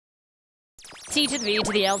T to the V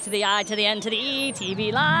to the L to the I to the N to the E,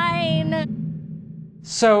 TVLine.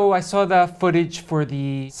 So I saw the footage for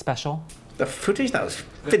the special. The footage? That was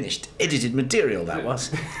finished, edited material, that was.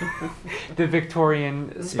 The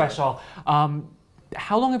Victorian special. Yeah.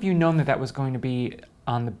 How long have you known that that was going to be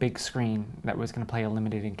on the big screen, that was going to play a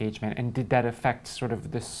limited engagement? And did that affect sort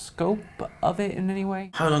of the scope of it in any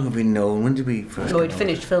way? How long have we known? When did we first? Lloyd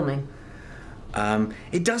finished filming.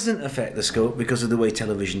 It doesn't affect the scope because of the way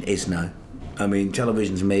television is now. I mean,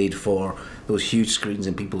 television's made for those huge screens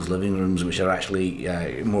in people's living rooms, which are actually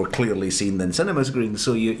more clearly seen than cinema screens.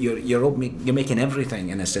 So you're making everything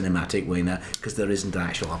in a cinematic way now because there isn't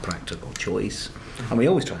actual practical choice. And we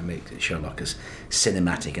always try and make Sherlock as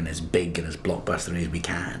cinematic and as big and as blockbustery as we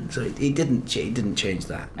can. So it didn't change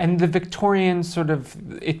that. And the Victorian sort of,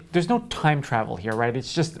 there's no time travel here, right?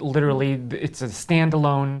 It's just literally, it's a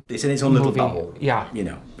standalone. It's in its own little movie. bubble. Yeah. You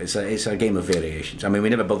know, it's a game of variations. I mean, we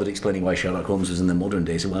never bothered explaining why Sherlock Holmes was in the modern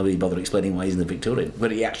day, so why would he bother explaining why he's in the Victorian, where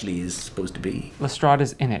he actually is supposed to be? Lestrade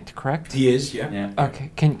is in it, correct? He is, yeah.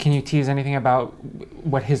 Okay, can you tease anything about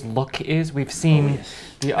what his look is? We've seen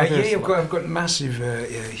the others. Yeah, I've got massive,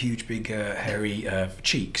 huge, big, hairy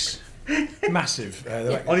cheeks. Massive.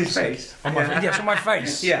 Like on his face? On my yes, on my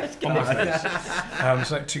face. Yeah. On my face.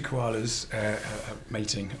 It's like two koalas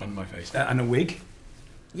mating on my face. And a wig.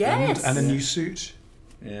 Yes. And a new suit.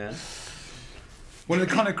 Yeah. One of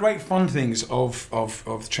the kind of great fun things of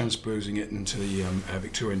transposing it into the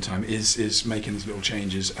Victorian time is making these little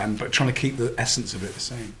changes but trying to keep the essence of it the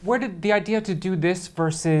same. Where did the idea to do this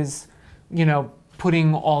versus, you know,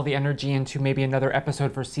 putting all the energy into maybe another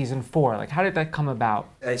episode for season 4? Like, how did that come about?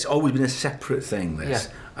 It's always been a separate thing, this.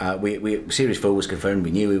 Yeah. Series 4 was confirmed,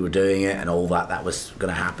 we knew we were doing it and all that was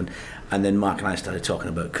going to happen. And then Mark and I started talking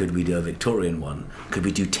about, could we do a Victorian one? Could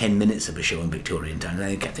we do 10 minutes of a show in Victorian times? And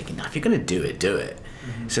I kept thinking, no, if you're going to do it, do it.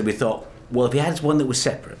 Mm-hmm. So we thought, well, if we had one that was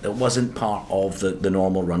separate, that wasn't part of the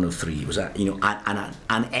normal run of 3, it was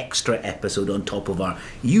an extra episode on top of our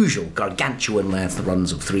usual gargantuan length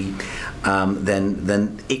runs of 3,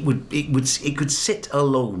 then it could sit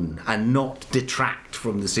alone and not detract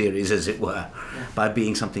from the series, as it were, by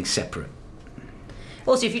being something separate.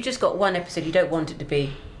 Also, if you just got one episode, you don't want it to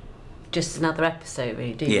be just another episode,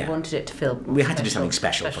 really, do you? Yeah. You wanted it to feel We had to do something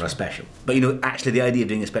special for a special. But, you know, actually the idea of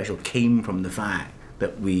doing a special came from the fact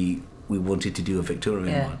that we wanted to do a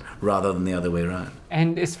Victorian one rather than the other way around.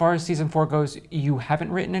 And as far as season 4 goes, you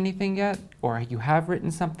haven't written anything yet? Or you have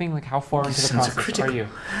written something? Like, how far into the process are you?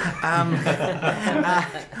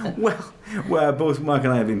 Well, both Mark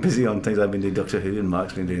and I have been busy on things. I've been doing Doctor Who and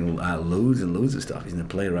Mark's been doing loads and loads of stuff. He's in a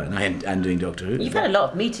play right now and doing Doctor Who. You've had a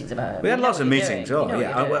lot of meetings about it. We had lots of meetings,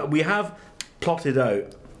 we have plotted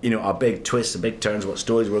out, you know, our big twists, the big turns, what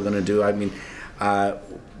stories we're going to do. I mean,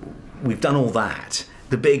 we've done all that.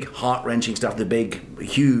 The big heart-wrenching stuff, the big,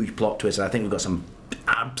 huge plot twists. I think we've got some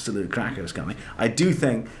absolute crackers coming. I do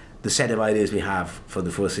think the set of ideas we have for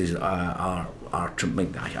the 4th season are I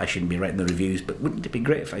shouldn't be writing the reviews, but wouldn't it be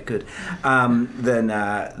great if I could? Then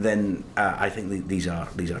I think these are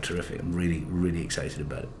terrific. I'm really, really excited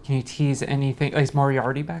about it. Can you tease anything? Is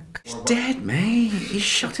Moriarty back? He's dead, mate. He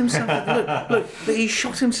shot himself. Look, he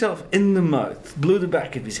shot himself in the mouth, blew the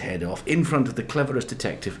back of his head off in front of the cleverest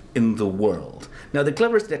detective in the world. Now, the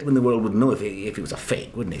cleverest detective in the world would know if it was a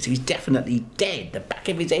fake, wouldn't he? So he's definitely dead. The back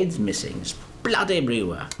of his head's missing. There's blood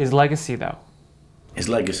everywhere. His legacy, though? His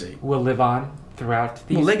legacy will live on throughout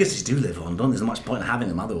these... Well, legacies do live on, don't there? There's not much point in having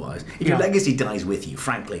them otherwise. If your legacy dies with you,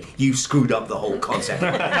 frankly, you've screwed up the whole concept.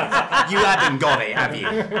 You haven't got it, have you?